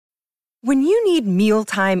When you need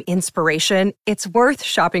mealtime inspiration, it's worth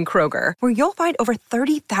shopping Kroger, where you'll find over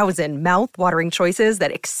 30,000 mouth-watering choices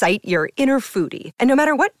that excite your inner foodie. And no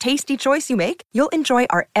matter what tasty choice you make, you'll enjoy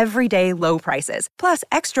our everyday low prices, plus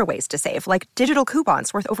extra ways to save, like digital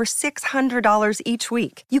coupons worth over $600 each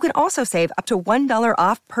week. You can also save up to $1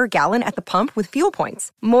 off per gallon at the pump with fuel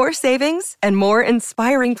points. More savings and more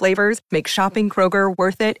inspiring flavors make shopping Kroger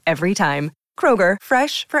worth it every time. Kroger,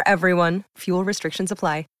 fresh for everyone. Fuel restrictions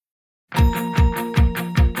apply.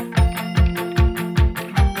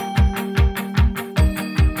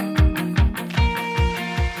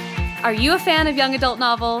 Are you a fan of young adult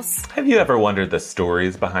novels? Have you ever wondered the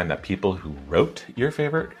stories behind the people who wrote your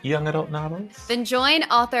favorite young adult novels? Then join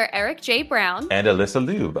author Eric J. Brown and Alyssa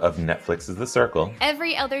Lube of Netflix's The Circle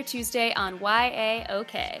every other Tuesday on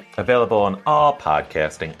YAOK. Available on all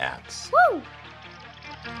podcasting apps. Woo!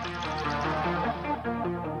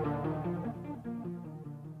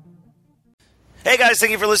 Hey guys,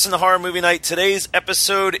 thank you for listening to Horror Movie Night. Today's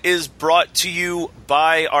episode is brought to you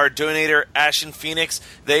by our donator, Ashen Phoenix.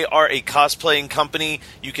 They are a cosplaying company.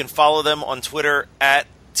 You can follow them on Twitter at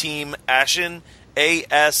Team Ashen,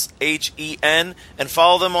 ASHEN, and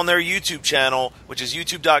follow them on their YouTube channel, which is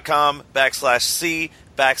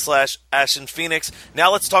youtube.com/C/Ashen Phoenix.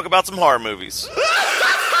 Now let's talk about some horror movies.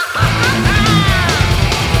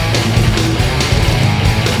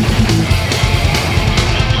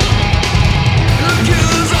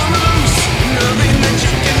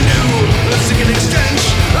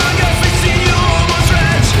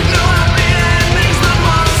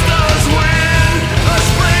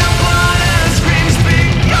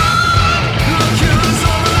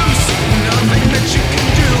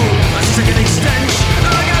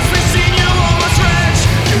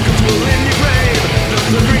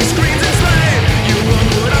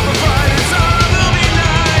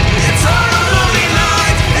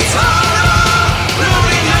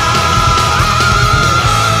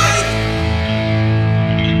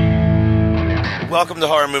 Welcome to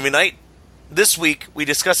Horror Movie Night. This week, we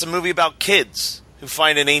discuss a movie about kids who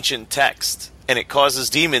find an ancient text, and it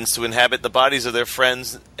causes demons to inhabit the bodies of their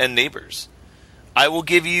friends and neighbors. I will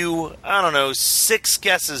give you, 6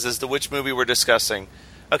 guesses as to which movie we're discussing.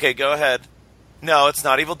 Okay, go ahead. No, it's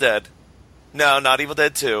not Evil Dead. No, not Evil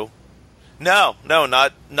Dead 2. No,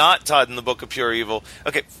 not Todd in the Book of Pure Evil.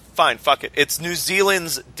 Okay, fine, fuck it. It's New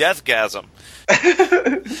Zealand's Deathgasm.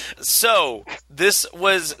 So, this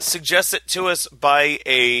was suggested to us by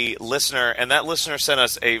a listener, and that listener sent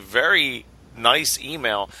us a very nice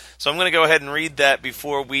email. So I'm going to go ahead and read that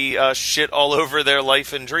before we shit all over their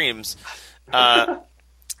life and dreams. It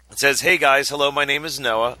says, "Hey guys, hello, my name is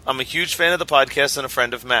Noah. I'm a huge fan of the podcast and a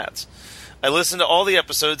friend of Matt's. I listen to all the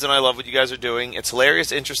episodes and I love what you guys are doing. It's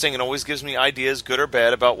hilarious, interesting, and always gives me ideas, good or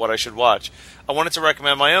bad, about what I should watch. I wanted to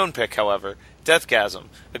recommend my own pick, however. Deathgasm,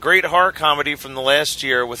 a great horror comedy from the last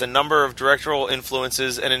year with a number of directorial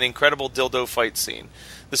influences and an incredible dildo fight scene.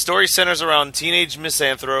 The story centers around teenage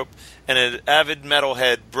misanthrope and an avid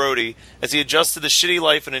metalhead, Brody, as he adjusts to the shitty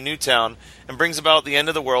life in a new town and brings about the end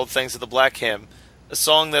of the world thanks to the Black Hymn, a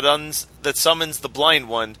song that summons the Blind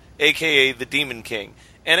One, a.k.a. the Demon King.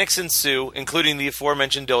 Annex ensue, including the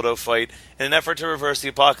aforementioned dildo fight, in an effort to reverse the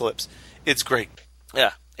apocalypse. It's great.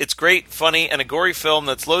 Yeah. It's great, funny, and a gory film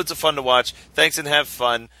that's loads of fun to watch. Thanks and have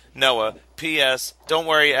fun. Noah. P.S. Don't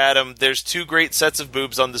worry, Adam. There's 2 great sets of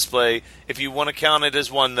boobs on display. If you want to count it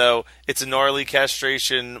as one, though, it's a gnarly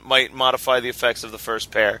castration. Might modify the effects of the first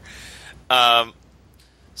pair." I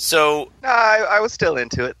was still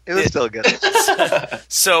into it. It was still good.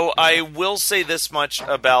 So I will say this much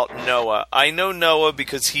about Noah. I know Noah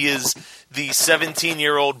because he is the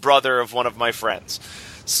 17-year-old brother of one of my friends.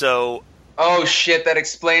 So... Oh shit! That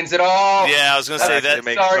explains it all. Yeah, I was going to say that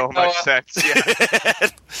makes so much sense.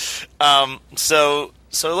 Yeah. So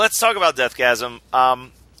let's talk about Deathgasm.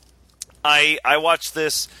 I watched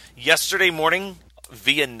this yesterday morning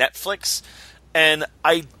via Netflix, and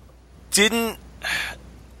I didn't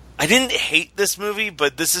hate this movie,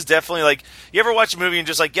 but this is definitely like, you ever watch a movie and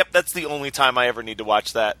just like, yep, that's the only time I ever need to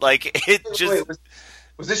watch that. Like, it just... Wait,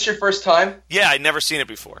 was this your first time? Yeah, I'd never seen it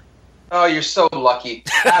before. Oh, you're so lucky.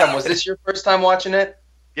 Adam, was this your first time watching it?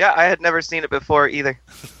 Yeah, I had never seen it before either.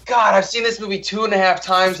 God, I've seen this movie 2.5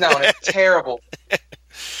 times now, and it's terrible.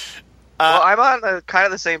 Well, I'm on kind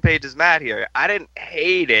of the same page as Matt here. I didn't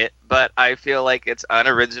hate it, but I feel like it's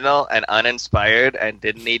unoriginal and uninspired and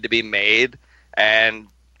didn't need to be made, and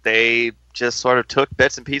they just sort of took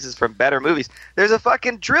bits and pieces from better movies. There's a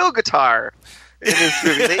fucking drill guitar in this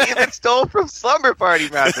movie. They even stole from Slumber Party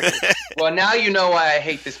Massacre. Well, now you know why I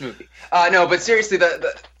hate this movie. No, but seriously,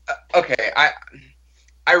 okay,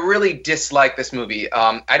 I really dislike this movie.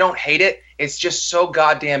 I don't hate it. It's just so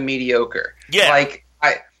goddamn mediocre. Yeah. Like,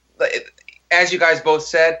 as you guys both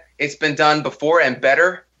said, it's been done before and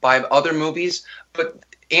better by other movies,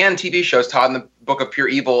 and TV shows. Todd and the Book of Pure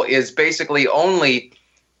Evil is basically only.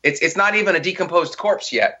 It's not even a decomposed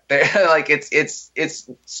corpse yet. Like it's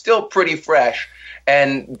still pretty fresh,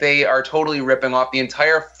 and they are totally ripping off the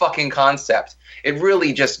entire fucking concept. It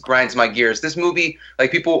really just grinds my gears. This movie,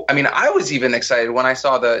 like people, I mean, I was even excited when I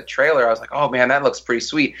saw the trailer. I was like, oh man, that looks pretty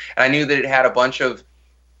sweet. And I knew that it had a bunch of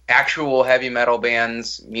actual heavy metal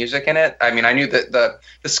bands' music in it. I mean, I knew that the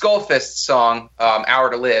Skullfist song, "Hour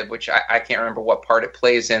to Live," which I can't remember what part it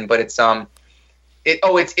plays in, but it's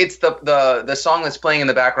it's the song that's playing in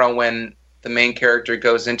the background when the main character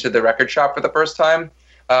goes into the record shop for the first time.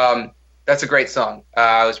 That's a great song.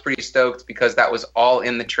 I was pretty stoked because that was all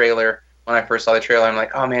in the trailer. When I first saw the trailer, I'm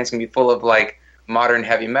like, oh man, it's gonna be full of like modern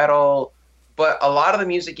heavy metal. But a lot of the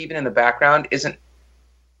music, even in the background, it's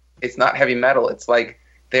not heavy metal. It's like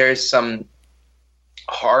there's some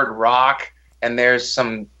hard rock and there's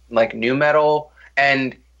some like new metal,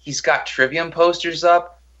 and he's got Trivium posters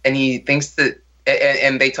up, and he thinks that,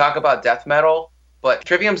 and they talk about death metal, but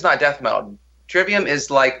Trivium's not death metal. Trivium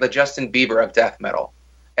is like the Justin Bieber of death metal.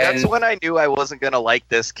 And that's when I knew I wasn't gonna like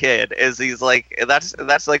this kid. Is he's like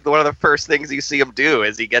that's like one of the first things you see him do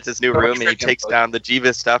is he gets his new room and he takes down the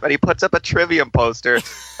Jeeves stuff and he puts up a Trivium poster, and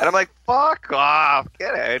I'm like, fuck off,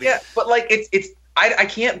 get out. Yeah, but like I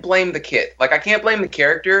can't blame the kid. Like I can't blame the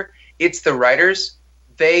character. It's the writers.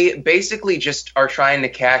 They basically just are trying to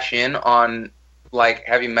cash in on like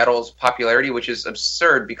heavy metal's popularity, which is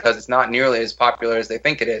absurd because it's not nearly as popular as they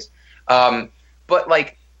think it is. But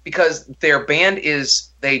like because their band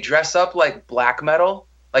they dress up like black metal,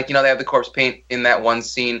 like they have the corpse paint in that one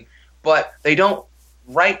scene, but they don't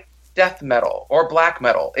write death metal or black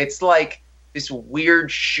metal. It's like this weird,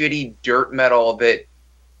 shitty dirt metal that,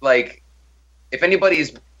 like, if anybody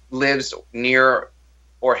lives near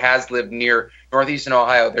or has lived near Northeastern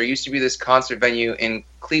Ohio, there used to be this concert venue in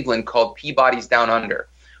Cleveland called Peabody's Down Under,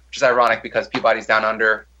 which is ironic because Peabody's Down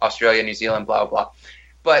Under, Australia, New Zealand, blah, blah.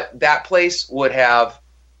 But that place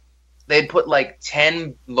they'd put like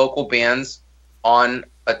 10 local bands on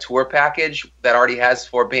a tour package that already has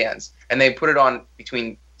 4 bands, and they put it on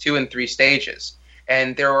between 2 and 3 stages.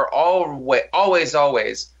 And there were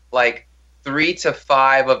always like 3 to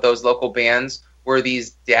 5 of those local bands were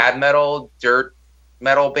these dad metal, dirt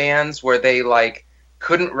metal bands where they like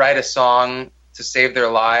couldn't write a song to save their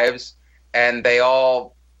lives, and they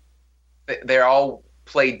all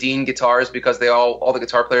play Dean guitars because all the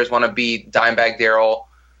guitar players want to be Dimebag Darrell,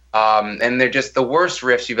 and they're just the worst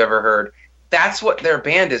riffs you've ever heard. That's what their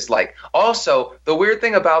band is like. Also, the weird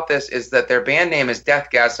thing about this is that their band name is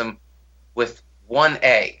Deathgasm with 1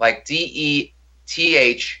 A, like DETH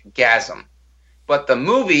Gasm. But the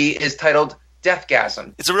movie is titled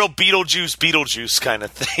Deathgasm. It's a real Beetlejuice kind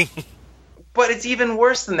of thing. But it's even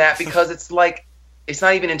worse than that because it's like it's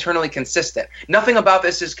not even internally consistent. Nothing about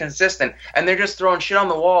this is consistent, and they're just throwing shit on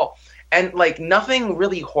the wall. And like nothing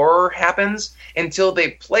really horror happens until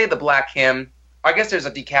they play the Black Hymn. I guess there's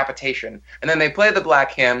a decapitation, and then they play the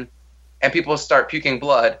Black Hymn, and people start puking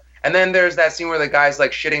blood. And then there's that scene where the guy's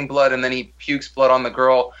like shitting blood, and then he pukes blood on the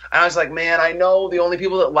girl. And I was like, man, I know the only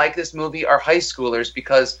people that like this movie are high schoolers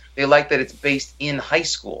because they like that it's based in high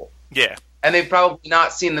school. Yeah. And they've probably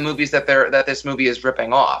not seen the movies that this movie is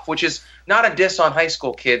ripping off, which is not a diss on high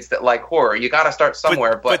school kids that like horror. You got to start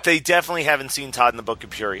somewhere. But they definitely haven't seen Todd and the Book of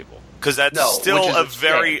Pure Evil because that's still a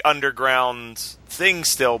very underground thing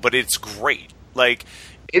still, but it's great. Like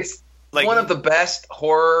it's like one of the best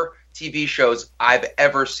horror TV shows I've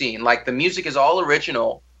ever seen. Like the music is all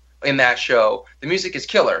original in that show. The music is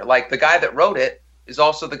killer. Like the guy that wrote it is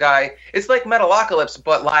also the guy. It's like Metalocalypse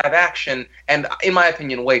but live action, and in my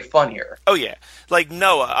opinion, way funnier. Oh yeah, like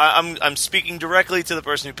Noah. I'm speaking directly to the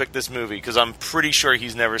person who picked this movie because I'm pretty sure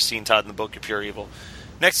he's never seen Todd and the Book of Pure Evil.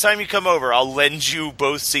 Next time you come over, I'll lend you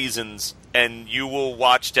both seasons, and you will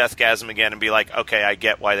watch Deathgasm again and be like, okay, I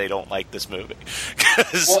get why they don't like this movie.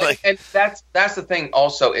 Well, and that's the thing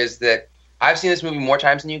also is that I've seen this movie more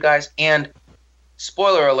times than you guys, and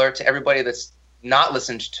spoiler alert to everybody that's not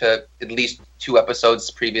listened to at least 2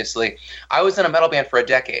 episodes previously, I was in a metal band for a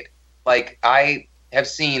decade. Like, I have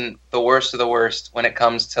seen the worst of the worst when it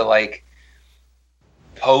comes to, like,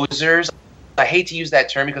 posers. I hate to use that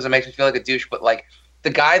term because it makes me feel like a douche, but, like, the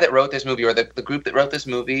guy that wrote this movie or the group that wrote this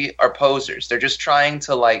movie are posers. They're just trying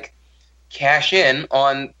to, like, cash in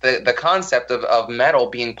on the concept of metal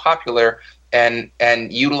being popular and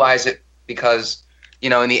utilize it because, in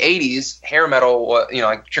the 80s, hair metal,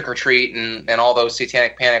 like Trick or Treat and all those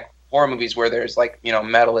Satanic Panic horror movies where there's like,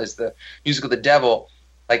 metal is the music of the devil.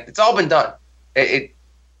 Like, it's all been done. It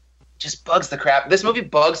just bugs the crap. This movie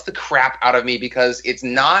bugs the crap out of me because it's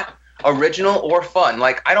not original or fun.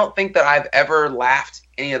 Like, I don't think that I've ever laughed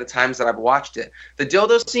any of the times that I've watched it. The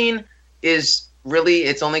dildo scene is really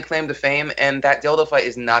its only claim to fame, and that dildo fight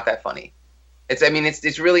is not that funny.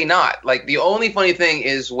 It's really not. Like, the only funny thing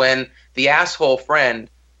is when the asshole friend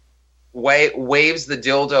waves the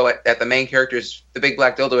dildo at the main character's, the big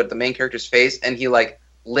black dildo at the main character's face, and he like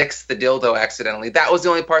licks the dildo accidentally. That was the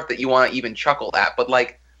only part that you want to even chuckle at. But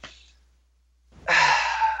like,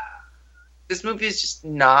 this movie is just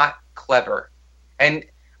not clever. And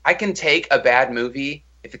I can take a bad movie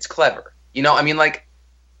if it's clever. Like,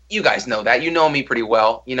 you guys know that. You know me pretty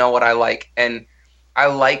well. You know what I like. And I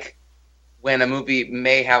like when a movie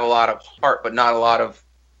may have a lot of heart but not a lot of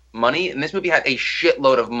money. And this movie had a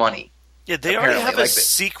shitload of money. Yeah, they already have a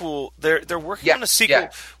sequel. They're working on a sequel,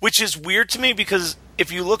 which is weird to me because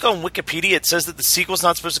if you look on Wikipedia, it says that the sequel's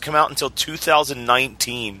not supposed to come out until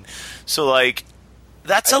 2019. So, like,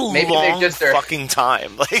 that's a long fucking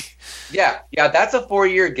time. Like, yeah, that's a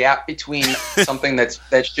 4-year gap between something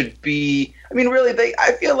that should be. I mean, really,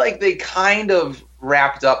 I feel like they kind of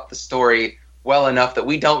wrapped up the story well enough that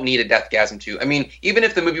we don't need a Deathgasm 2. I mean, even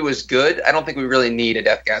if the movie was good, I don't think we really need a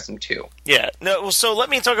Deathgasm 2. Yeah. No. So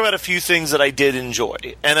let me talk about a few things that I did enjoy,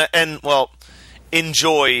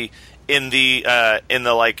 enjoy in the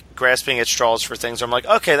like grasping at straws for things where I'm like,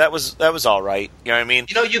 okay, that was all right. You know what I mean?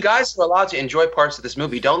 You guys are allowed to enjoy parts of this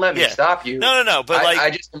movie. Don't let me stop you. No. But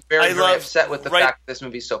I just am very upset with the fact that this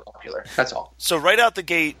movie's so popular. That's all. So right out the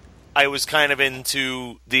gate, I was kind of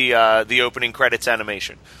into the opening credits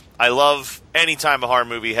animation. I love any time a horror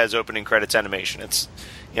movie has opening credits animation. It's,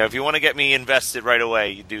 if you want to get me invested right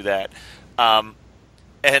away, you do that. I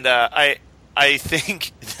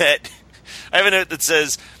think that I have a note that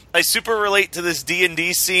says, I super relate to this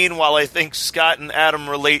D&D scene while I think Scott and Adam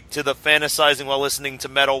relate to the fantasizing while listening to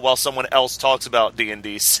metal while someone else talks about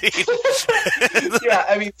D&D scene. Yeah,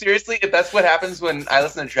 I mean, seriously, if that's what happens when I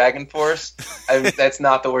listen to Dragon Force, that's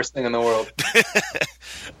not the worst thing in the world.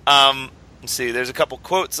 Let's see, there's a couple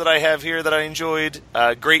quotes that I have here that I enjoyed.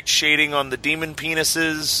 Great shading on the demon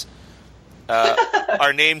penises.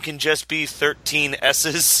 Our name can just be 13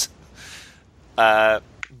 S's.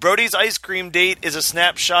 Brody's ice cream date is a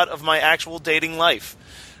snapshot of my actual dating life.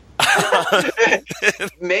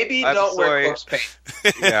 Maybe don't wear corpse paint.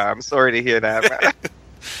 Yeah, I'm sorry to hear that.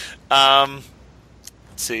 Let's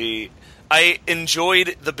see. I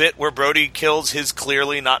enjoyed the bit where Brody kills his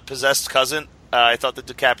clearly not possessed cousin. I thought the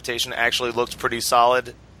decapitation actually looked pretty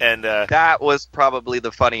solid. And that was probably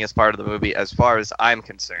the funniest part of the movie as far as I'm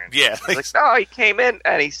concerned. Yeah. No, he came in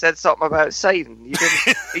and he said something about Satan.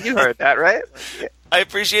 You heard that, right? Yeah. I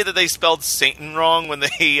appreciate that they spelled Satan wrong when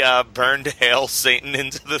they burned Hail Satan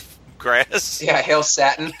into the grass. Yeah, Hail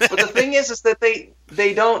Satan. But the thing is that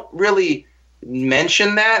they don't really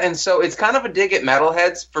mention that, and so it's kind of a dig at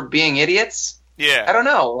metalheads for being idiots. Yeah. I don't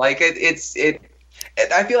know. Like,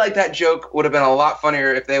 I feel like that joke would have been a lot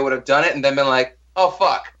funnier if they would have done it and then been like, oh,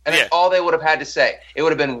 fuck. And that's all they would have had to say. It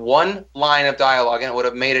would have been one line of dialogue, and it would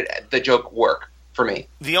have made the joke work for me.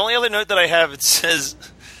 The only other note that I have, it says,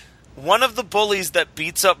 one of the bullies that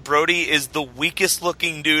beats up Brody is the weakest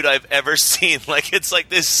looking dude I've ever seen. Like, it's like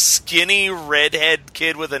this skinny redhead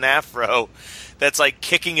kid with an afro that's like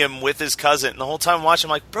kicking him with his cousin. And the whole time I'm watching,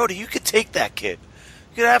 I'm like, Brody, you could take that kid.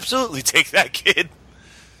 You could absolutely take that kid.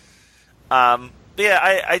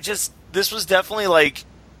 Yeah, this was definitely like,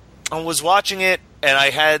 I was watching it and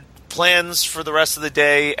I had plans for the rest of the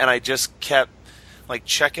day and I just kept like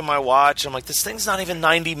checking my watch. I'm like, this thing's not even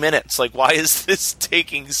 90 minutes. Like, why is this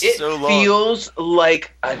taking so long? It feels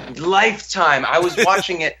like a lifetime. I was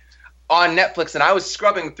watching it on Netflix and I was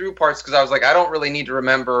scrubbing through parts because I was like, I don't really need to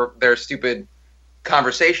remember their stupid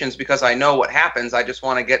conversations because I know what happens. I just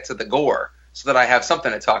want to get to the gore so that I have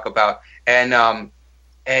something to talk about. And I'm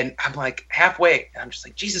like halfway and I'm just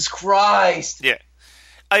like, Jesus Christ. Yeah.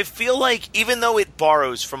 I feel like even though it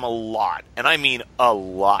borrows from a lot, and I mean a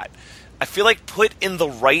lot, I feel like put in the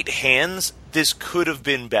right hands, this could have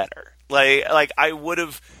been better. Like I would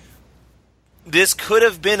have. This could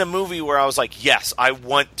have been a movie where I was like, yes, I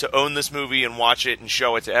want to own this movie and watch it and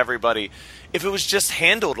show it to everybody. If it was just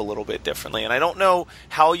handled a little bit differently, and I don't know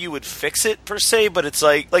how you would fix it per se, but it's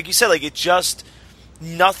like you said, like it just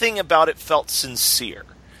nothing about it felt sincere.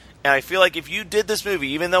 And I feel like if you did this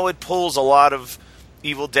movie, even though it pulls a lot of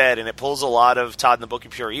Evil Dead and it pulls a lot of Todd and the Book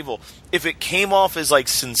of Pure Evil, if it came off as like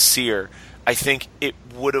sincere, I think it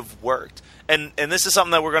would have worked. And this is something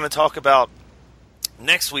that we're going to talk about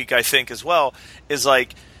next week, I think, as well, is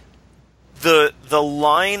like the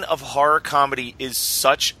line of horror comedy is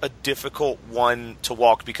such a difficult one to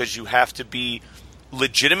walk because you have to be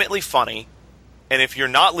legitimately funny, and if you're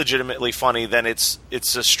not legitimately funny, then it's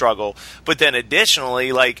a struggle. But then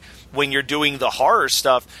additionally, like when you're doing the horror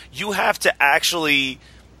stuff, you have to actually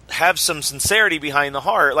have some sincerity behind the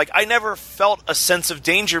horror. Like I never felt a sense of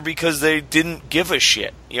danger because they didn't give a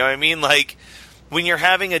shit. You know what I mean? Like when you're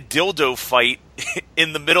having a dildo fight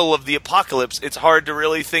in the middle of the apocalypse, it's hard to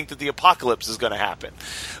really think that the apocalypse is going to happen.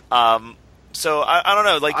 So I don't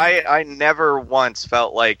know. Like I never once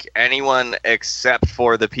felt like anyone except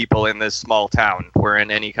for the people in this small town were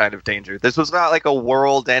in any kind of danger. This was not like a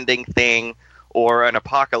world-ending thing or an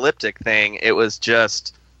apocalyptic thing. It was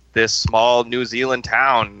just this small New Zealand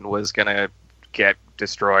town was going to get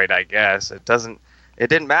destroyed, I guess. It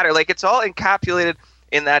didn't matter. Like it's all encapsulated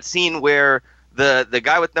in that scene where the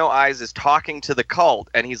guy with no eyes is talking to the cult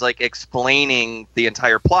and he's like explaining the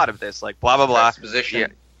entire plot of this, like blah blah blah.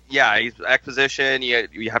 Exposition. Yeah, he's exposition.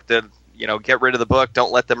 You have to, get rid of the book.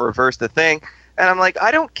 Don't let them reverse the thing. And I'm like,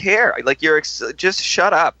 I don't care. Like, just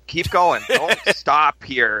shut up. Keep going. Don't stop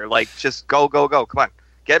here. Like, just go. Come on.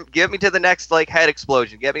 Get me to the next, like, head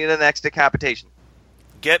explosion. Get me to the next decapitation.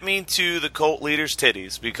 Get me to the cult leader's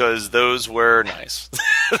titties, because those were nice.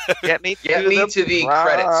 Get me to the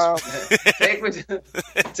credits. Take me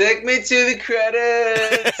to the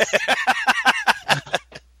credits.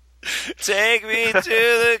 Take me to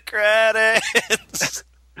the credits.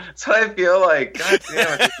 That's what I feel like. God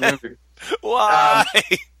damn it, this movie. Why?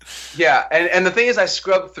 Yeah, and the thing is, I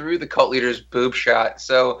scrubbed through the cult leader's boob shot,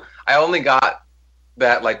 so I only got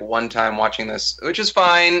that like one time watching this, which is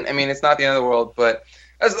fine. I mean, it's not the end of the world, but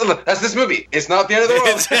that's this movie. It's not the end of the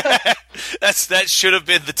world. That should have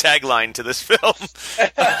been the tagline to this film.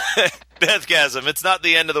 Deathgasm. It's not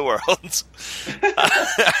the end of the world.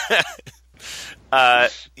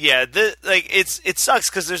 It sucks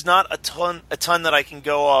because there's not a ton that I can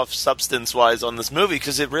go off substance wise on this movie,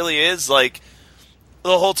 because it really is like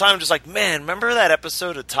the whole time just like, man, remember that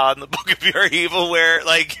episode of Todd and the Book of Pure Evil where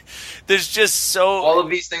like there's just so all of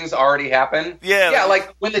these things already happen. Yeah,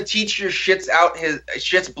 like when the teacher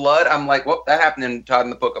shits blood, I'm like, whoop, that happened in Todd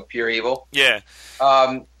and the Book of Pure Evil. Yeah.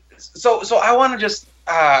 So I want to just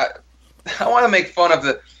I want to make fun of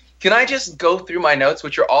the. Can I just go through my notes,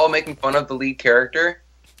 which are all making fun of the lead character?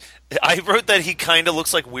 I wrote that he kind of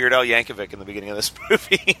looks like Weird Al Yankovic in the beginning of this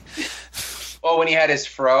movie. Oh, when he had his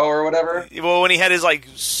fro or whatever? Well, when he had his, like,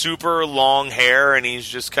 super long hair and he's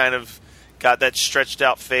just kind of got that stretched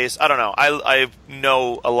out face. I don't know. I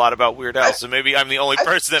know a lot about Weird Al, so maybe I'm the only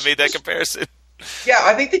person that made that comparison. Yeah,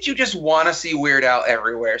 I think that you just want to see Weird Al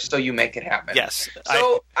everywhere, so you make it happen. Yes.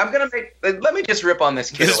 So I'm going to let me just rip on this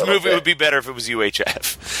kid. This movie would be better if it was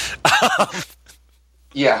UHF.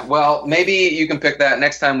 Yeah, well, maybe you can pick that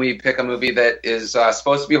next time we pick a movie that is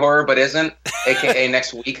supposed to be horror but isn't, a.k.a.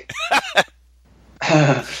 next week.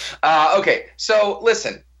 Okay, so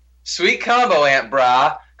listen. Sweet combo, Aunt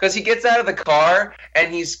Bra, because he gets out of the car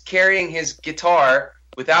and he's carrying his guitar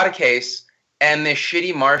without a case and this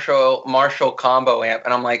shitty Marshall combo amp,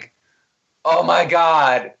 and I'm like, oh my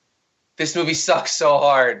god, this movie sucks so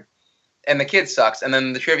hard. And the kid sucks. And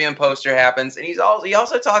then the Trivium poster happens, and he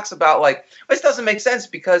also talks about like, this doesn't make sense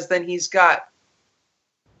because then he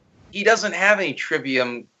doesn't have any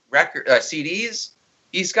Trivium record CDs.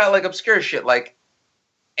 He's got like obscure shit like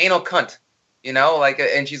Anal Cunt, like,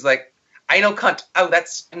 and she's like, Anal Cunt. Oh,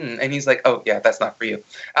 that's, and he's like, oh yeah, that's not for you.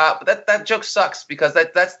 But that joke sucks because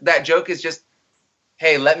that joke is just,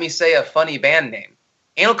 hey, let me say a funny band name.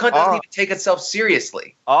 Anal Cunt doesn't even take itself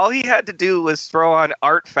seriously. All he had to do was throw on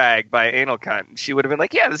Art Fag by Anal Cunt. She would have been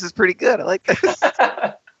like, yeah, this is pretty good. I like this.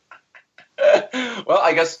 Well,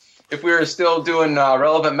 I guess if we were still doing a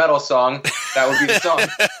relevant metal song, that would be the song.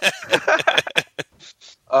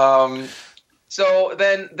 So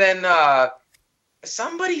then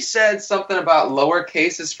somebody said something about lower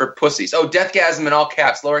cases for pussies. Oh, Deathgasm in all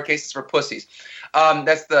caps, lower cases for pussies.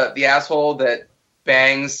 That's the asshole that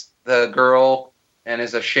bangs the girl and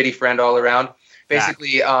is a shitty friend all around.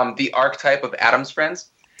 Basically, the archetype of Adam's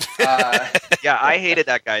friends. Yeah, I hated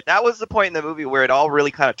that guy. That was the point in the movie where it all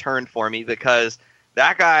really kind of turned for me, because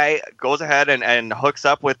that guy goes ahead and hooks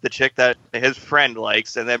up with the chick that his friend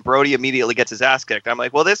likes, and then Brody immediately gets his ass kicked. I'm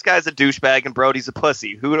like, well, this guy's a douchebag and Brody's a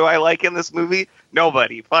pussy. Who do I like in this movie?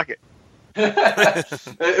 Nobody. Fuck it.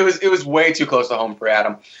 It was way too close to home for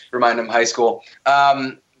Adam. Remind him of high school.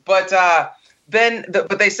 But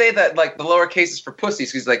they say that like the lower case is for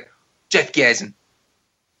pussies. He's like, Deathgasm,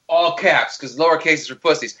 all caps, because lower case is for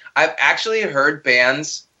pussies. I've actually heard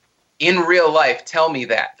bands in real life tell me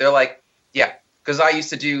that. They're like, yeah, because I used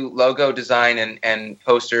to do logo design and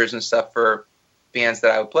posters and stuff for bands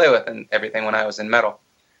that I would play with and everything when I was in metal,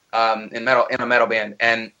 in a metal band.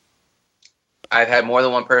 And I've had more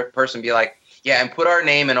than one person be like, yeah, and put our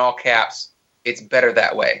name in all caps. It's better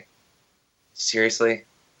that way. Seriously?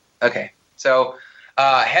 Okay. So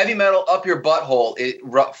heavy metal up your butthole. It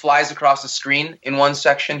flies across the screen in one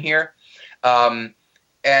section here. And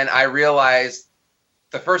I realized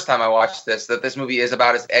the first time I watched this that this movie is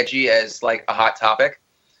about as edgy as like a Hot Topic.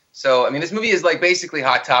 So, I mean, this movie is like basically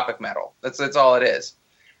Hot Topic metal. That's all it is.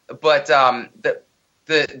 But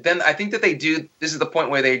then I think that they do, this is the point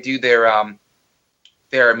where they do their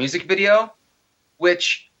music video,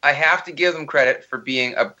 which I have to give them credit for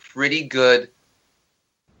being a pretty good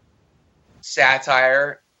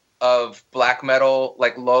satire of black metal,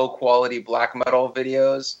 like low quality black metal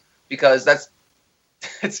videos, because that's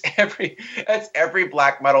every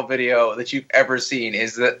black metal video that you've ever seen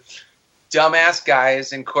is that dumbass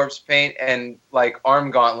guys in corpse paint and like arm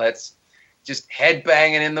gauntlets just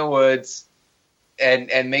headbanging in the woods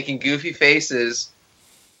and making goofy faces.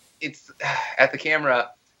 It's at the camera.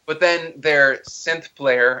 But then their synth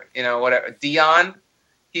player, whatever, Dion,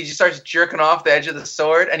 he just starts jerking off the edge of the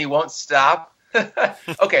sword and he won't stop.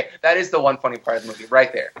 Okay, that is the one funny part of the movie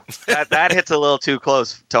right there. That hits a little too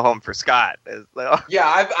close to home for Scott.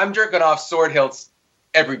 Yeah, I'm jerking off sword hilts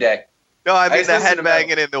every day. No, I mean the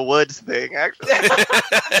headbanging in the woods thing, actually.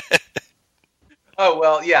 Oh,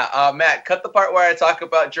 well, yeah. Matt, cut the part where I talk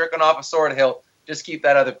about jerking off a sword hilt. Just keep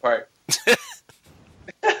that other part.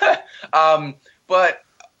 But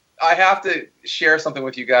I have to share something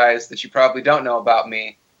with you guys that you probably don't know about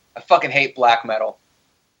me. I fucking hate black metal.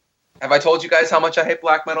 Have I told you guys how much I hate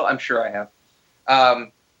black metal? I'm sure I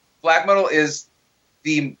have. Black metal is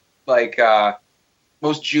the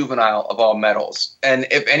most juvenile of all metals. And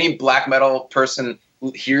if any black metal person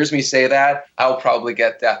hears me say that, I'll probably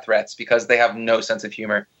get death threats because they have no sense of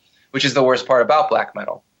humor, which is the worst part about black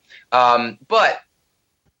metal. But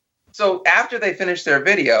so after they finish their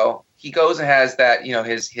video, he goes and has that,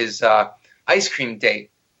 his ice cream date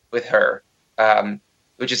with her,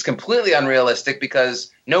 which is completely unrealistic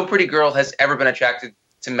because no pretty girl has ever been attracted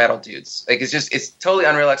to metal dudes. Like it's totally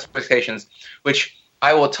unreal expectations, which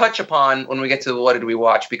I will touch upon when we get to What Did We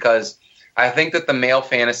Watch, because I think that the male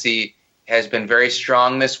fantasy has been very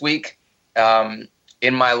strong this week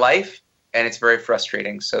in my life, and it's very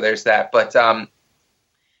frustrating. So there's that. But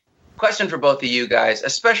question for both of you guys,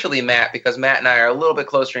 especially Matt, because Matt and I are a little bit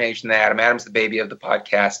closer in age than Adam. Adam's the baby of the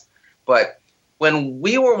podcast. But when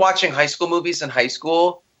we were watching high school movies in high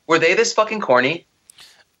school, were they this fucking corny?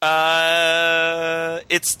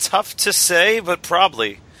 It's tough to say, but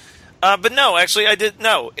probably. But no, actually,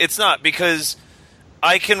 no, it's not, because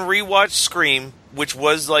I can rewatch Scream, which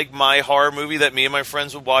was like my horror movie that me and my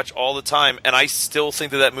friends would watch all the time, and I still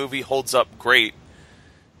think that movie holds up great.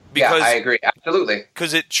 Because, yeah, I agree, absolutely.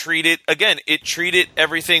 Because it treated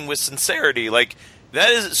everything with sincerity. Like,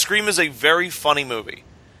 Scream is a very funny movie,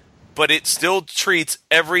 but it still treats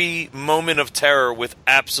every moment of terror with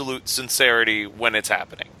absolute sincerity when it's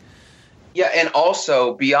happening. Yeah, and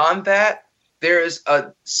also, beyond that, there's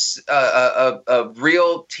a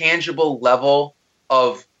real tangible level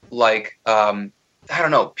of, like, I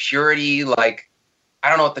don't know, purity, like, I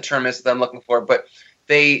don't know what the term is that I'm looking for, but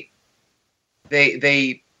they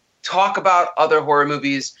talk about other horror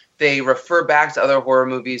movies, they refer back to other horror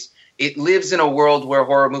movies. It lives in a world where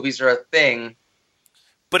horror movies are a thing.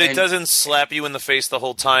 But it doesn't slap you in the face the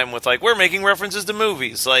whole time with, like, we're making references to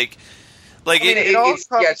movies, like I mean,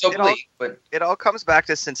 it all comes back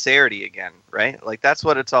to sincerity again, right? Like, that's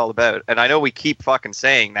what it's all about. And I know we keep fucking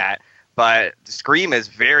saying that, but Scream is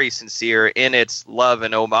very sincere in its love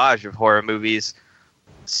and homage of horror movies.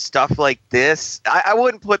 Stuff like this, I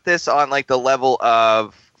wouldn't put this on, like, the level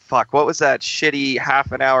of, what was that shitty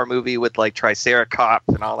half-an-hour movie with, like, Triceratops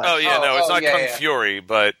and all that? Oh, yeah, it's not Kung Fury,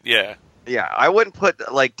 but, yeah. Yeah, I wouldn't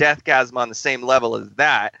put, like, Deathgasm on the same level as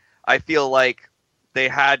that. I feel like they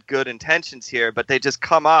had good intentions here, but they just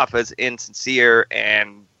come off as insincere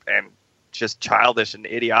and just childish and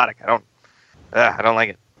idiotic. I don't like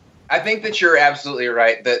it. I think that you're absolutely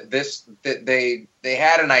right. That they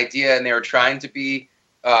had an idea and they were trying to be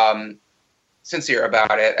sincere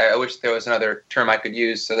about it. I wish there was another term I could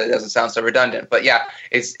use so that it doesn't sound so redundant. But yeah,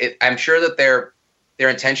 I'm sure that their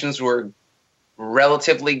intentions were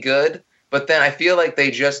relatively good, but then I feel like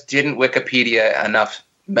they just didn't Wikipedia enough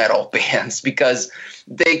metal bands, because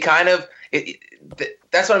they kind of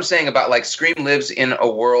that's what I'm saying about, like, Scream lives in a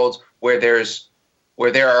world where there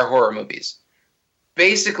are horror movies.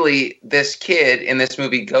 Basically, this kid in this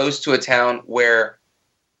movie goes to a town where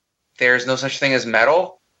there's no such thing as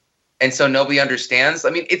metal, and so nobody understands. I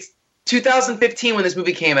mean, it's 2015 when this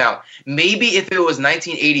movie came out. Maybe if it was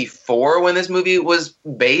 1984 when this movie was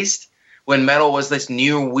based, when metal was this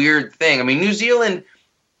new weird thing. I mean, New Zealand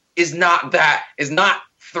is not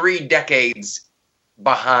 3 decades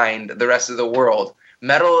behind the rest of the world.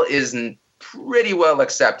 Metal is pretty well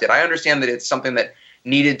accepted. I understand that it's something that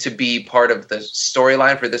needed to be part of the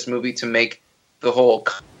storyline for this movie to make the whole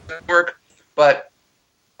work, but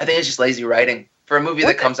I think it's just lazy writing for a movie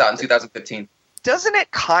that comes out in 2015. Doesn't it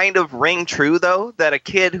kind of ring true, though, that a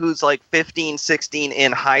kid who's like 15, 16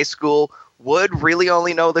 in high school would really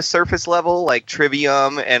only know the surface level, like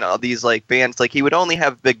Trivium and all these like bands? Like, he would only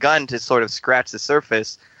have begun to sort of scratch the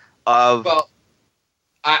surface of... Well,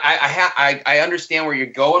 I understand where you're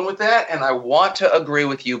going with that, and I want to agree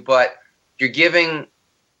with you, but you're giving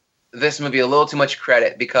this movie a little too much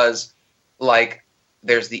credit because, like,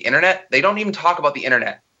 there's the internet. They don't even talk about the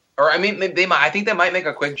internet. Or, I mean, I think they might make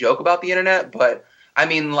a quick joke about the internet, but, I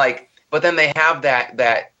mean, like, but then they have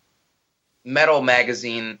that metal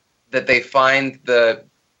magazine that they find the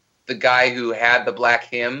guy who had the black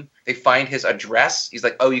hymn. They find his address. He's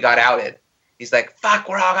like, oh, you got outed. He's like, fuck,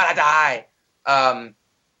 we're all gonna die.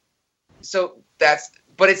 So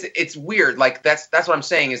but it's weird. Like, that's what I'm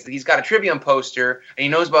saying is that he's got a Trivium poster and he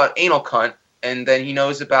knows about Anal Cunt, and then he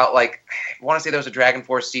knows about, like, I want to say there was a Dragon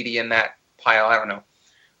Force CD in that pile. I don't know.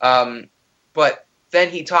 But then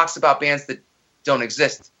he talks about bands that don't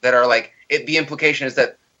exist, that are like, the implication is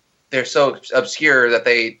that they're so obscure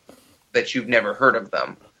that you've never heard of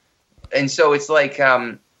them. And so it's like,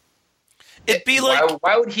 it'd be like,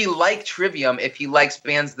 why would he like Trivium if he likes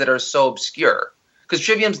bands that are so obscure? Because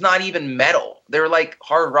Trivium's not even metal. They're like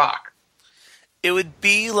hard rock. it would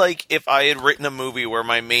be like if I had written a movie where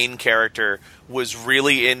my main character was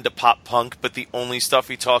really into pop punk, but the only stuff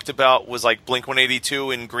he talked about was like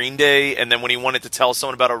Blink-182 and Green Day, and then when he wanted to tell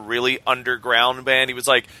someone about a really underground band, he was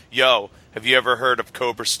like, yo, have you ever heard of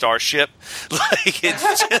Cobra Starship? Like,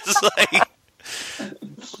 it's just like...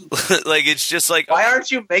 like, it's just like... Why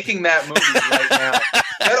aren't you making that movie right now?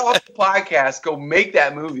 Get off the podcast, go make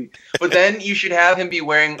that movie. But then you should have him be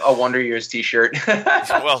wearing a Wonder Years t-shirt.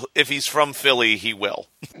 Well, if he's from Philly, he will.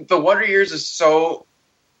 The Wonder Years is so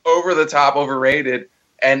over the top, overrated,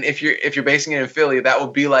 and if you're basing it in Philly, that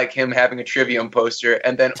would be like him having a Trivium poster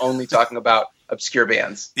and then only talking about obscure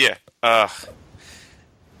bands. Yeah.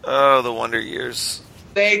 Oh, the Wonder Years.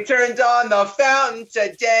 They turned on the fountain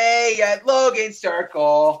today at Logan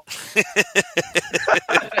Circle.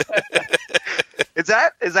 Is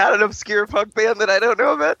that an obscure punk band that I don't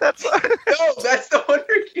know about? That's No, that's the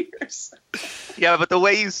Wonder Years. Yeah, but the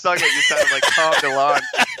way you sung it, you sounded like Tom DeLonge.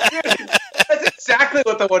 Dude, that's exactly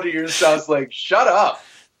what the Wonder Years sounds like. Shut up.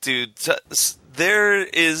 Dude, there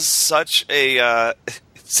is such a...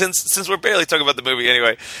 Since we're barely talking about the movie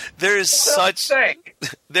anyway, there is such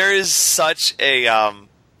a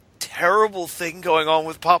terrible thing going on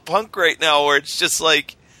with pop punk right now, where it's just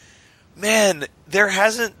like, man,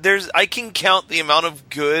 I can count the amount of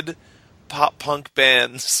good pop punk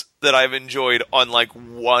bands that I've enjoyed on like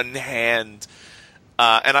one hand,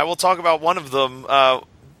 and I will talk about one of them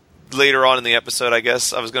later on in the episode. I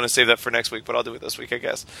guess I was going to save that for next week, but I'll do it this week, I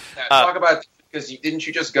guess. Talk about, because didn't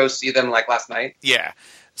you just go see them like last night? Yeah.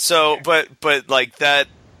 So, but like that,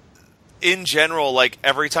 in general, like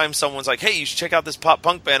every time someone's like, "Hey, you should check out this pop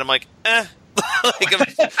punk band," I'm like, "Eh." Like,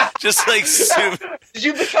 I'm just like super. Did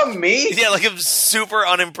you become me? Yeah, like I'm super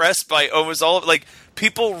unimpressed by almost all of. Like,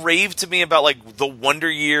 people rave to me about like the Wonder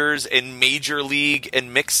Years and Major League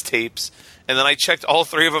and mixtapes, and then I checked all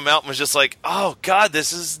three of them out and was just like, "Oh God,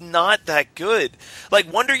 this is not that good."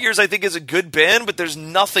 Like, Wonder Years, I think, is a good band, but there's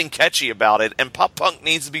nothing catchy about it, and pop punk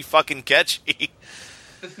needs to be fucking catchy.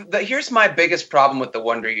 Here's my biggest problem with the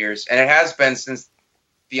Wonder Years, and it has been since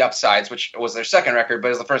The Upsides, which was their second record, but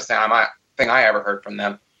it was the first thing I ever heard from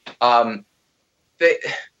them.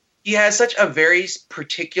 He has such a very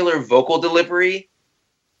particular vocal delivery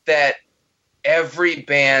that every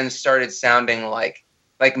band started sounding like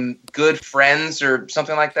Good Friends or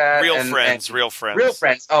something like that. Real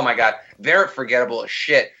Friends. Oh my God, they're forgettable as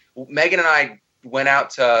shit. Megan and I went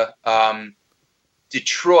out to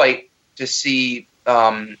Detroit to see.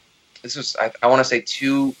 This was, I want to say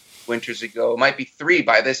 2 winters ago. It might be 3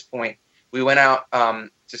 by this point. We went out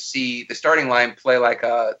to see the Starting Line play like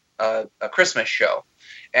a Christmas show,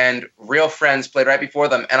 and Real Friends played right before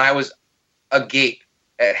them, and I was agape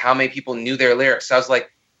at how many people knew their lyrics. I was like,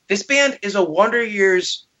 this band is a Wonder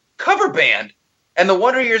Years cover band, and the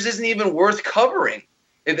Wonder Years isn't even worth covering.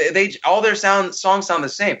 They all their songs sound the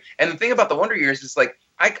same. And the thing about the Wonder Years is, like,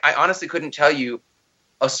 I honestly couldn't tell you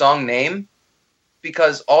a song name,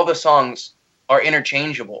 because all the songs are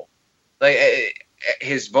interchangeable. Like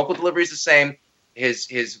his vocal delivery is the same.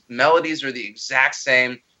 His melodies are the exact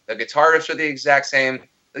same. The guitar riffs are the exact same.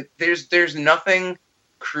 Like, there's nothing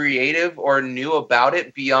creative or new about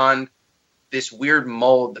it beyond this weird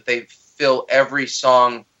mold that they fill every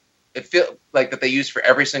song. It feel like that they use for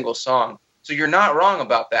every single song. So you're not wrong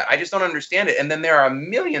about that. I just don't understand it. And then there are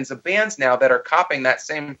millions of bands now that are copying that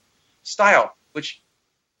same style, which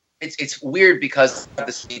it's weird because of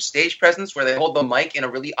the same stage presence where they hold the mic in a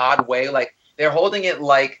really odd way. Like they're holding it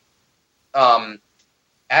like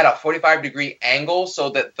at a 45-degree angle so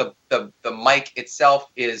that the mic itself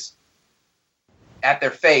is at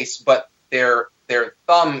their face, but their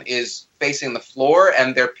thumb is facing the floor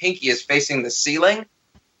and their pinky is facing the ceiling.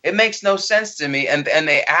 It makes no sense to me, and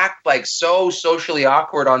they act like so socially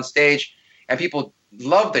awkward on stage, and people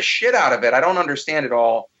love the shit out of it. I don't understand it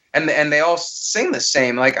all, and they all sing the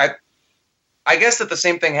same. Like I guess that the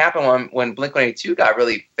same thing happened when Blink-182 got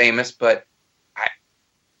really famous, but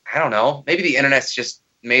I don't know. Maybe the internet's just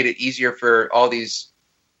made it easier for all these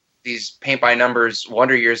paint by numbers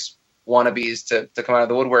Wonder Years wannabes to come out of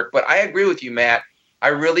the woodwork. But I agree with you, Matt. I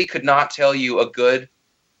really could not tell you a good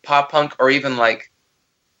pop punk or even like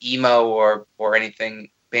emo or anything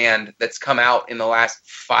band that's come out in the last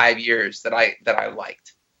 5 years that I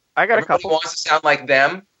liked. I got Everybody a couple. wants to sound like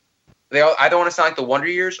them. They either want to sound like the Wonder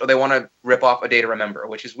Years or they want to rip off A Day to Remember,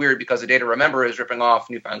 which is weird because A Day to Remember is ripping off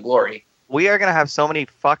New Found Glory. We are going to have so many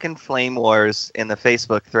fucking flame wars in the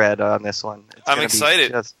Facebook thread on this one. I'm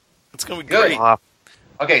excited. It's going to be great.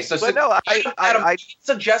 Okay, so Adam,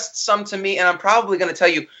 suggest some to me, and I'm probably going to tell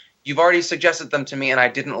you, you've already suggested them to me, and I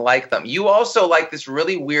didn't like them. You also like this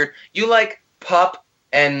really weird. You like Pup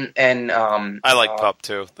and I like Pup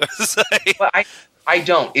too. But I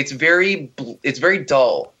don't. It's very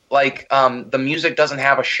dull. Like the music doesn't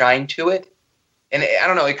have a shine to it, and I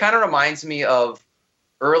don't know. It kind of reminds me of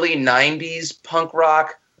early '90s punk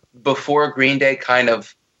rock before Green Day kind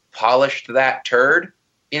of polished that turd.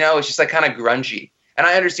 You know, it's just like kind of grungy. And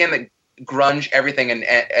I understand that grunge everything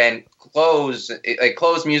and clothes, like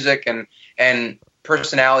clothes music and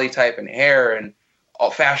personality type and hair and all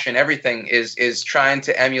fashion, everything is trying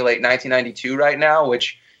to emulate 1992 right now,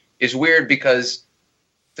 which is weird because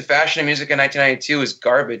the fashion and music in 1992 is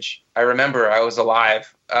garbage. I remember I was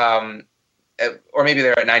alive, or maybe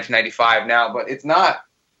they're at 1995 now, but it's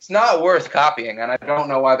not worth copying, and I don't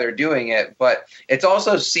know why they're doing it. But it's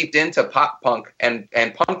also seeped into pop punk and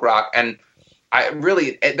punk rock, and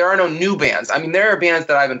there are no new bands. I mean, there are bands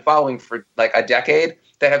that I've been following for like a decade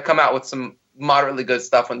that have come out with some moderately good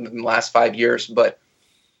stuff in the last 5 years. But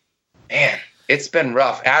man, it's been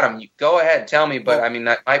rough. Adam, you go ahead, tell me. But I mean,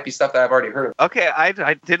 that might be stuff that I've already heard of. Okay, I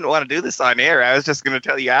didn't want to do this on air. I was just going to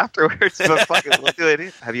tell you afterwards. But fucking we'll do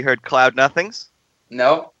it. Have you heard Cloud Nothings?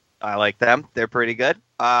 No. I like them. They're pretty good.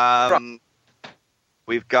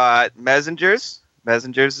 We've got Messengers.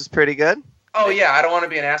 Messengers is pretty good. Oh yeah, I don't want to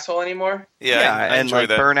be an asshole anymore. Yeah, I and enjoy like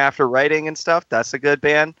that. Burn After Writing and stuff. That's a good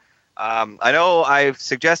band. I know I've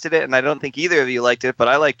suggested it, and I don't think either of you liked it, but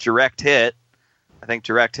I like Direct Hit. I think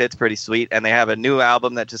Direct Hit's pretty sweet, and they have a new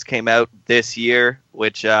album that just came out this year,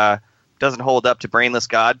 which doesn't hold up to Brainless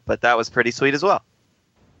God, but that was pretty sweet as well.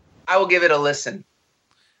 I will give it a listen.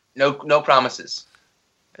 No promises.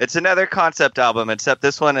 It's another concept album, except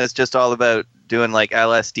this one is just all about doing like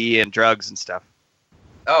LSD and drugs and stuff.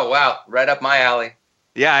 Oh wow, right up my alley.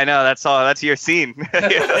 Yeah, I know. That's your scene.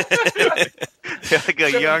 You're like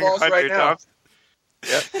a young balls Hunter right now. Thompson.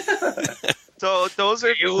 Yeah. So those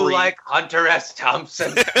are You three. like Hunter S.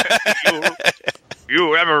 Thompson?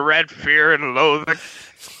 You ever read Fear and Loathing?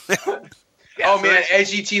 Oh man,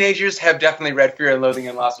 edgy teenagers have definitely read Fear and Loathing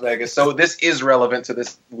in Las Vegas, so this is relevant to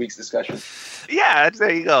this week's discussion. Yeah,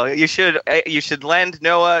 there you go. You should lend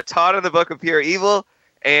Noah Todd in the Book of Pure Evil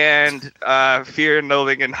and Fear and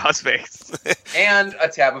Loathing in Las Vegas. And a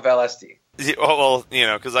tab of LSD. Well,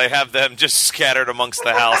 because I have them just scattered amongst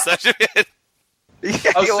the house. That should be it.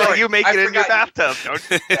 Yeah, Oh, sorry. you make I it in your forgot. bathtub, don't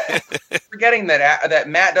you? Forgetting that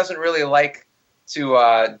Matt doesn't really like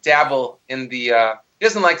to dabble in the. He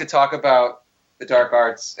doesn't like to talk about the dark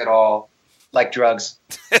arts at all, like drugs.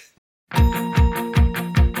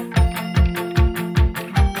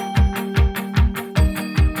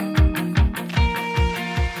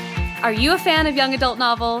 Are you a fan of young adult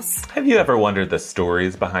novels? Have you ever wondered the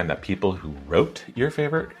stories behind the people who wrote your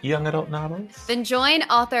favorite young adult novels? Then join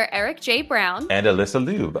author Eric J. Brown And Alyssa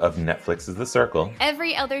Lube of Netflix's The Circle.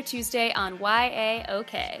 every other Tuesday on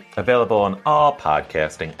YAOK. Available on all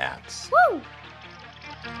podcasting apps. Woo!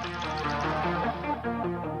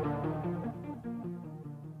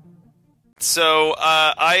 So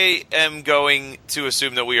I am going to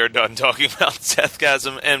assume that we are done talking about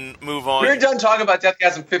Deathgasm and move on. We were done talking about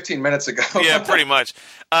Deathgasm 15 minutes ago. Yeah, pretty much.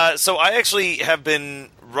 So I actually have been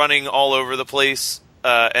running all over the place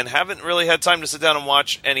and haven't really had time to sit down and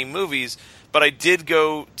watch any movies. But I did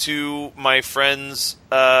go to my friend's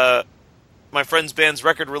band's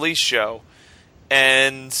record release show,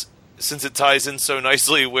 and since it ties in so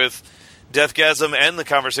nicely with Deathgasm and the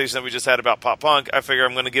conversation that we just had about pop punk, I figure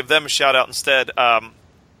I'm going to give them a shout out instead.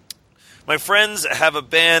 My friends have a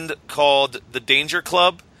band called The Danger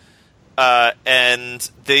Club,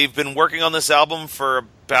 and they've been working on this album for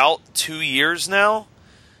about 2 years now.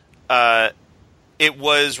 It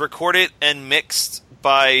was recorded and mixed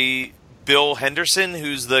by Bill Henderson,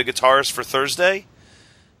 who's the guitarist for Thursday.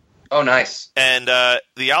 Oh, nice. And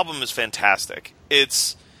the album is fantastic.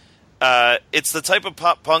 It's the type of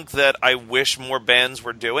pop punk that I wish more bands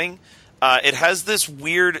were doing. It has this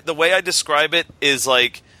weird... The way I describe it is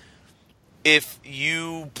like if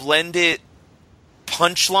you blended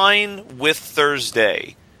Punchline with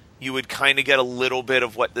Thursday, you would kind of get a little bit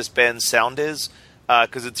of what this band's sound is.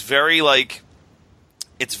 Because it's very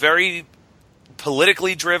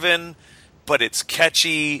politically driven, but it's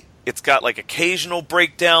catchy. It's got like occasional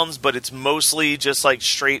breakdowns, but it's mostly just like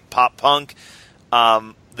straight pop punk.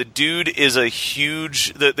 The dude is a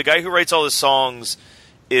huge... The guy who writes all the songs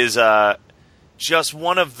is just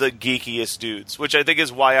one of the geekiest dudes, which I think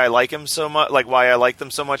is why I like him so much, like why I like them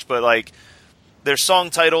so much. But like their song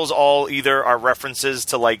titles all either are references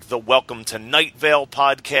to like the Welcome to Night Vale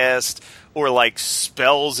podcast, or like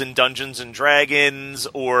spells in Dungeons and Dragons,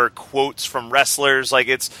 or quotes from wrestlers. Like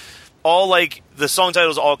it's all like the song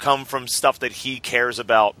titles all come from stuff that he cares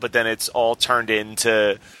about, but then it's all turned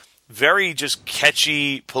into very just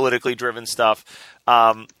catchy, politically driven stuff.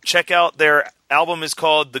 Check out their album is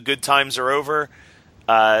called The Good Times Are Over.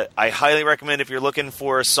 I highly recommend if you're looking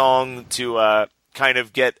for a song to kind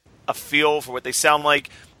of get a feel for what they sound like.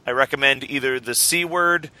 I recommend either The C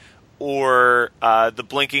Word or The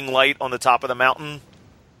Blinking Light on the Top of the Mountain,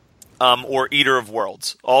 or Eater of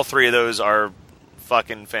Worlds. All three of those are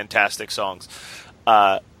fucking fantastic songs.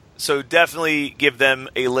 So definitely give them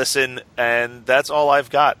a listen, and that's all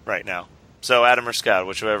I've got right now. So Adam or Scott,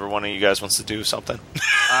 whichever one of you guys wants to do something.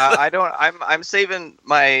 I'm saving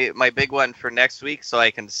my big one for next week so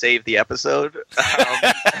I can save the episode.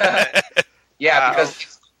 Yeah, because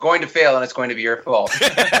it's going to fail and it's going to be your fault.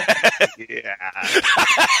 Yeah.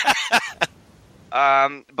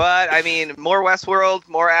 But I mean, more Westworld,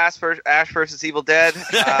 more Ash versus Evil Dead.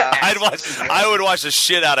 I would watch the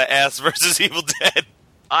shit out of Ash versus Evil Dead.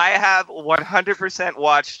 I have 100%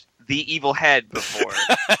 watched The Evil Head before,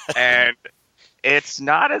 and it's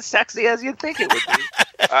not as sexy as you'd think it would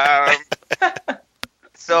be.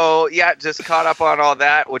 So, yeah, just caught up on all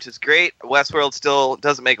that, which is great. Westworld still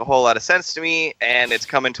doesn't make a whole lot of sense to me, and it's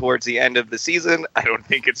coming towards the end of the season. I don't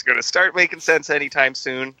think it's going to start making sense anytime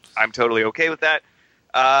soon. I'm totally okay with that.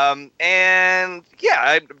 And,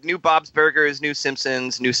 yeah, new Bob's Burgers, new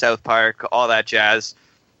Simpsons, new South Park, all that jazz.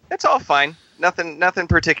 It's all fine. Nothing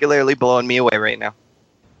particularly blowing me away right now.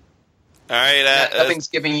 All right. Nothing's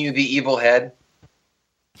giving you the evil head.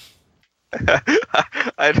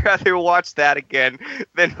 I'd rather watch that again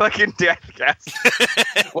than fucking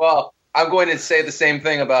Deathgasm. Well, I'm going to say the same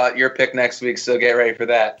thing about your pick next week, so get ready for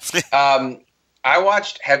that. I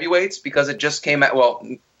watched Heavyweights because it just came out. Well,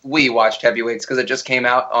 we watched Heavyweights because it just came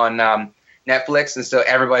out on Netflix, and so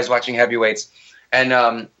everybody's watching Heavyweights. And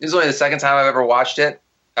this is only the second time I've ever watched it,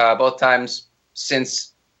 both times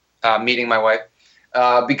since meeting my wife,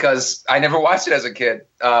 because I never watched it as a kid.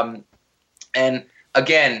 And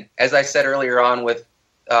again, as I said earlier on, with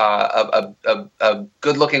a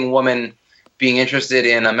good-looking woman being interested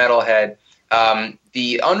in a metalhead,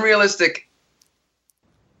 the unrealistic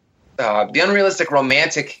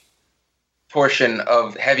romantic portion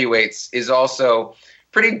of Heavyweights is also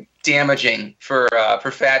pretty damaging for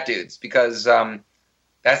fat dudes, because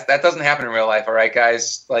that doesn't happen in real life. All right,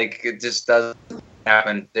 guys, like it just doesn't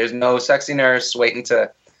happen. There's no sexy nurse waiting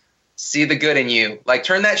to see the good in you. Like,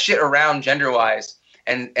 turn that shit around gender-wise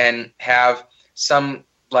and have some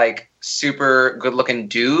like super good-looking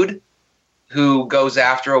dude who goes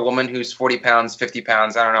after a woman who's 40 pounds, 50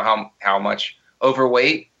 pounds, I don't know how much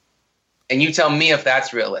overweight, and you tell me if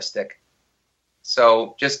that's realistic.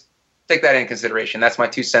 So just take that into consideration. That's my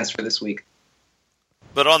 2 cents for this week.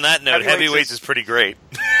 But on that note, Heavyweights is pretty great.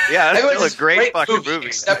 Yeah, that's still a great fucking movie.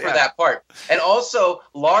 Except for that part. And also,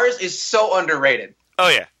 Lars is so underrated. Oh,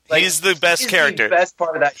 yeah. Like, he's the best character. The best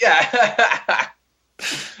part of that. Yeah.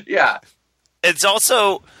 Yeah. It's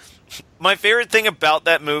also... My favorite thing about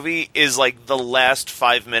that movie is, like, the last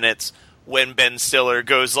 5 minutes when Ben Stiller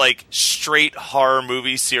goes like straight horror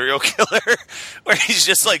movie serial killer, where he's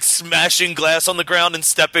just like smashing glass on the ground and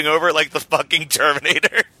stepping over it like the fucking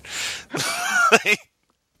Terminator.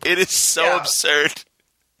 It is so absurd.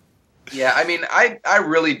 Yeah, I mean, I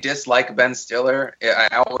really dislike Ben Stiller.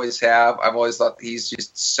 I always have. I've always thought he's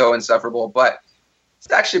just so insufferable, but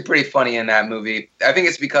it's actually pretty funny in that movie. I think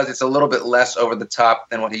it's because it's a little bit less over the top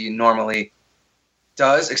than what he normally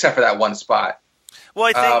does, except for that one spot. Well,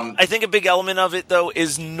 I think a big element of it, though,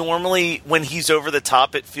 is normally when he's over the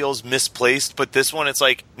top, it feels misplaced. But this one, it's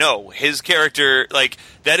like, no, his character, like,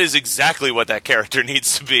 that is exactly what that character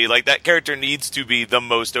needs to be. Like, that character needs to be the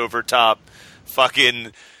most over top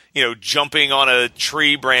fucking, you know, jumping on a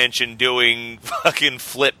tree branch and doing fucking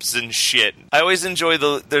flips and shit. I always enjoy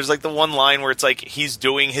there's like the one line where it's like he's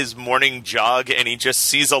doing his morning jog and he just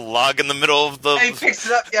sees a log in the middle of the... And he picks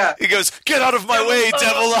it up, yeah. He goes, "Get out of my way,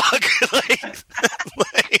 devil log!"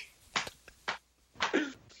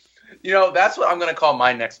 You know, that's what I'm going to call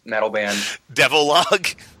my next metal band. Devil log?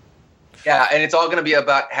 Yeah, and it's all going to be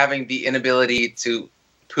about having the inability to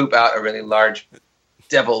poop out a really large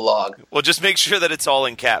devil log. Well, just make sure that it's all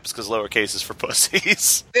in caps, because lowercase is for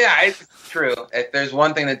pussies. Yeah, it's true. If there's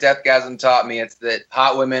one thing that Deathgasm taught me, it's that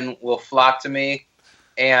hot women will flock to me,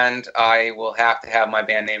 and I will have to have my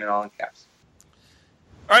band name in all in caps.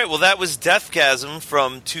 All right, well, that was Deathgasm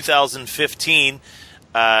from 2015.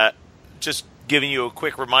 Just giving you a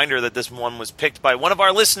quick reminder that this one was picked by one of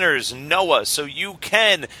our listeners, Noah, so you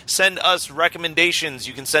can send us recommendations.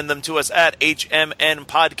 You can send them to us at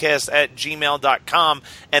hmnpodcast@gmail.com.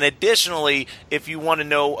 And additionally, if you want to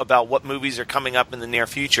know about what movies are coming up in the near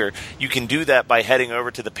future, you can do that by heading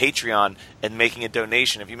over to the Patreon and making a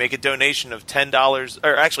donation. If you make a donation of $10,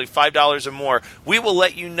 or actually $5 or more, we will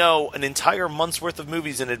let you know an entire month's worth of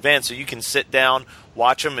movies in advance, so you can sit down,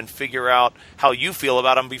 watch them, and figure out how you feel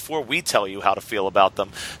about them before we tell you how to feel about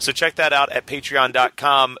them. So check that out at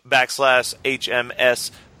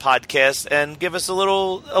patreon.com/HMS podcast and give us a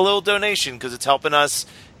little donation, because it's helping us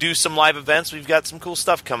do some live events. We've got some cool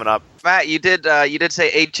stuff coming up. Matt, you did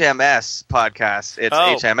say HMS podcast. It's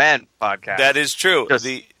HMN podcast. That is true.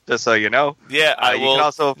 Just so you know. Yeah, I will. You can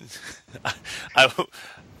also...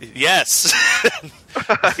 Yes.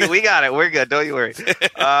 We got it. We're good. Don't you worry.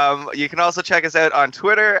 You can also check us out on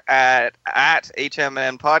Twitter at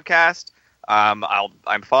HMN Podcast. I'm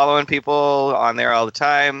following people on there all the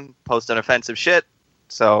time, posting offensive shit.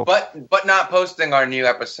 So, but not posting our new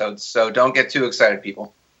episodes. So don't get too excited,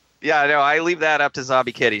 people. Yeah, no, I leave that up to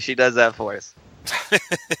Zombie Kitty. She does that for us.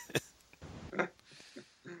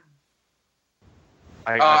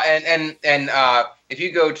 And if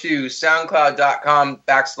you go to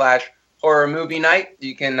soundcloud.com/horror movie night,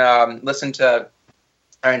 you can listen to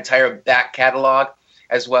our entire back catalog,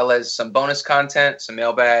 as well as some bonus content, some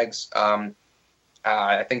mailbags.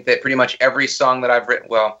 I think that pretty much every song that I've written,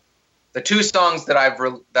 well, the two songs that I've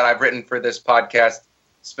written for this podcast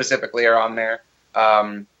specifically are on there.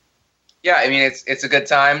 Yeah, I mean, it's a good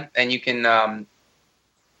time, and you can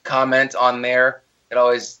comment on there. It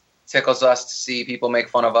always tickles us to see people make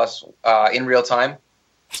fun of us in real time.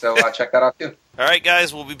 So check that out too. All right,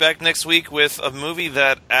 guys, we'll be back next week with a movie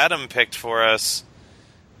that Adam picked for us,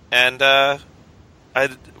 and we're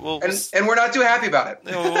not too happy about it.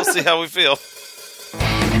 We'll see how we feel.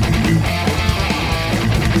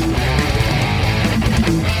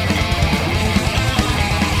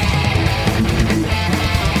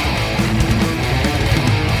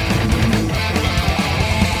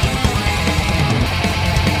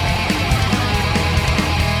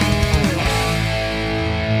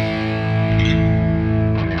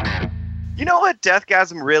 You know what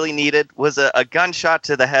Deathgasm really needed was a gunshot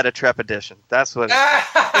to the head of Trepidation. That's what...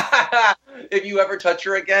 If you ever touch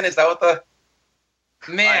her again, is that what the...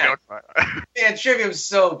 Man, Trivium's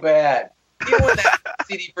so bad. Even when that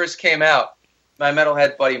CD first came out, my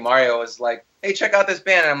metalhead buddy Mario was like, hey, check out this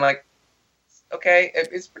band. And I'm like, okay,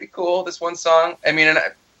 it's pretty cool, this one song. I mean,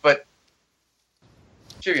 but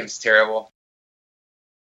Trivium's terrible.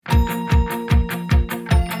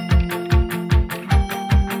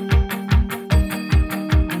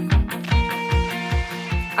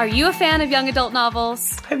 Are you a fan of young adult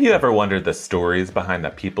novels? Have you ever wondered the stories behind the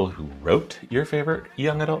people who wrote your favorite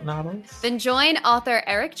young adult novels? Then join author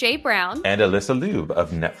Eric J. Brown and Alyssa Lube of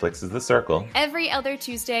Netflix's The Circle every other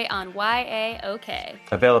Tuesday on YAOK.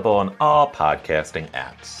 Available on all podcasting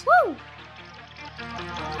apps. Woo!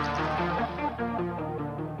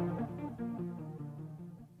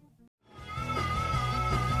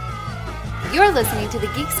 You're listening to the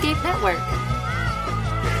Geekscape Network.